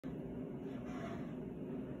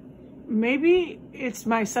maybe it's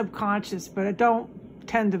my subconscious, but I don't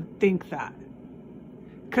tend to think that.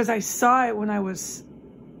 Because I saw it when I was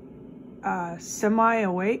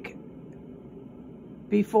semi-awake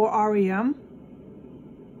before REM.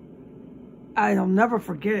 I'll never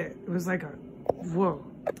forget it. It was like a, whoa.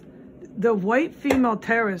 The white female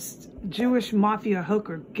terrorist, Jewish mafia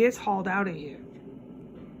hooker gets hauled out of here.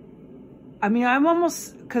 I mean, I'm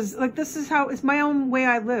almost, because like this is how, it's my own way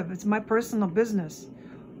I live. It's my personal business.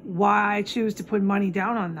 Why I choose to put money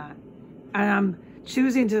down on that. And I'm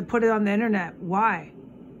choosing to put it on the internet. Why?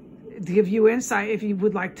 To give you insight if you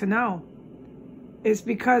would like to know. It's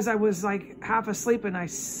because I was like half asleep and I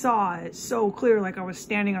saw it so clear, like I was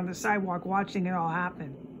standing on the sidewalk watching it all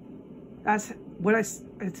happen. That's what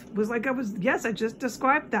it was like. Yes, I just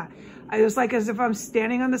described that. I was like as if I'm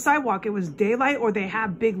standing on the sidewalk. It was daylight, or they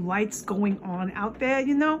have big lights going on out there,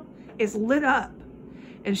 you know? It's lit up.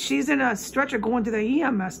 And she's in a stretcher going to the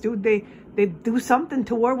EMS, dude. They do something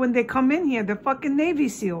to her when they come in here. They're fucking Navy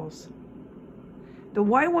SEALs. The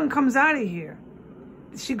white one comes out of here.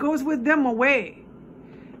 She goes with them away.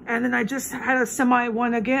 And then I just had a semi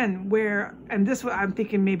one again where, and this one, I'm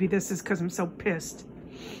thinking maybe this is because I'm so pissed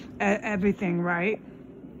at everything, right?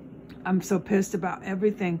 I'm so pissed about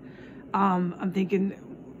everything. I'm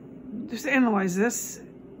thinking, just analyze this.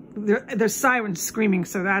 There's sirens screaming,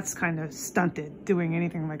 so that's kind of stunted doing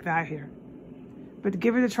anything like that here. But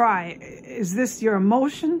give it a try. Is this your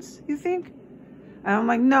emotions, you think? And I'm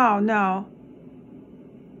like, no,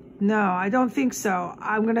 I don't think so.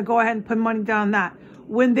 I'm going to go ahead and put money down on that.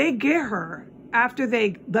 When they get her, after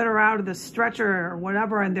they let her out of the stretcher or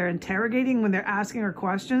whatever, and they're interrogating, when they're asking her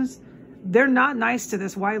questions, they're not nice to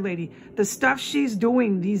this white lady. The stuff she's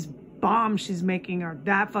doing, these bombs she's making are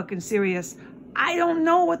that fucking serious. I don't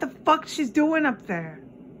know what the fuck she's doing up there.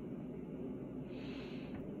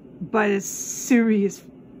 But it's serious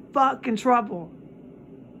fucking trouble.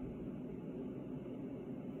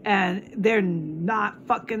 And they're not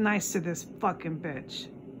fucking nice to this fucking bitch.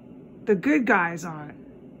 The good guys aren't.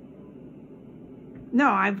 No,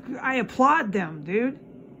 I applaud them, dude.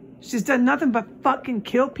 She's done nothing but fucking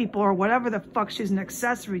kill people or whatever the fuck she's an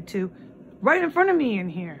accessory to right in front of me in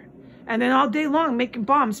here. And then all day long making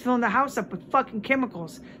bombs, filling the house up with fucking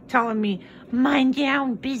chemicals, telling me, mind your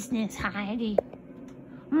own business, Heidi.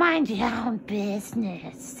 Mind your own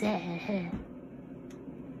business.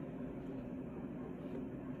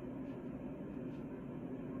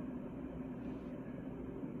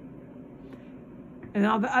 And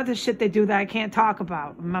all the other shit they do that I can't talk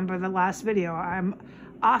about. Remember the last video? I'm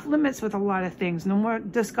off limits with a lot of things. No more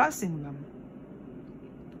discussing them.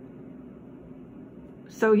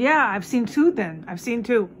 So yeah, I've seen two then. I've seen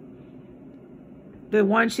two. The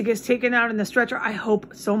one she gets taken out in the stretcher. I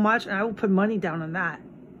hope so much, and I will put money down on that.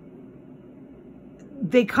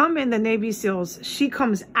 They come in the Navy SEALs. She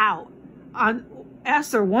comes out on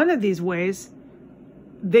Esther one of these ways.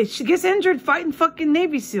 She gets injured fighting fucking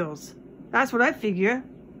Navy SEALs. That's what I figure.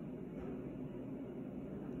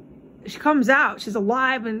 She comes out. She's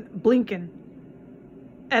alive and blinking.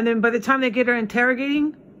 And then by the time they get her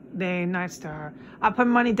interrogating, they ain't nice to her. I put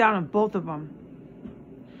money down on both of them.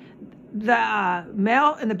 The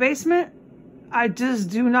male in the basement, I just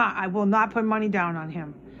do not. I will not put money down on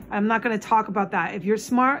him. I'm not going to talk about that. If you're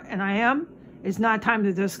smart, and I am, it's not time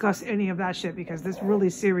to discuss any of that shit because this is really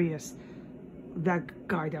serious. That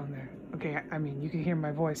guy down there. Okay, I mean, you can hear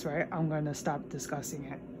my voice, right? I'm going to stop discussing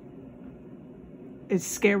it. It's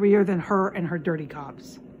scarier than her and her dirty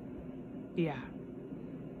cops. Yeah.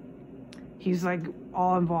 He's like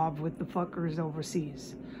all involved with the fuckers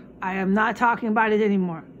overseas. I am not talking about it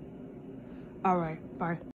anymore. All right, bye.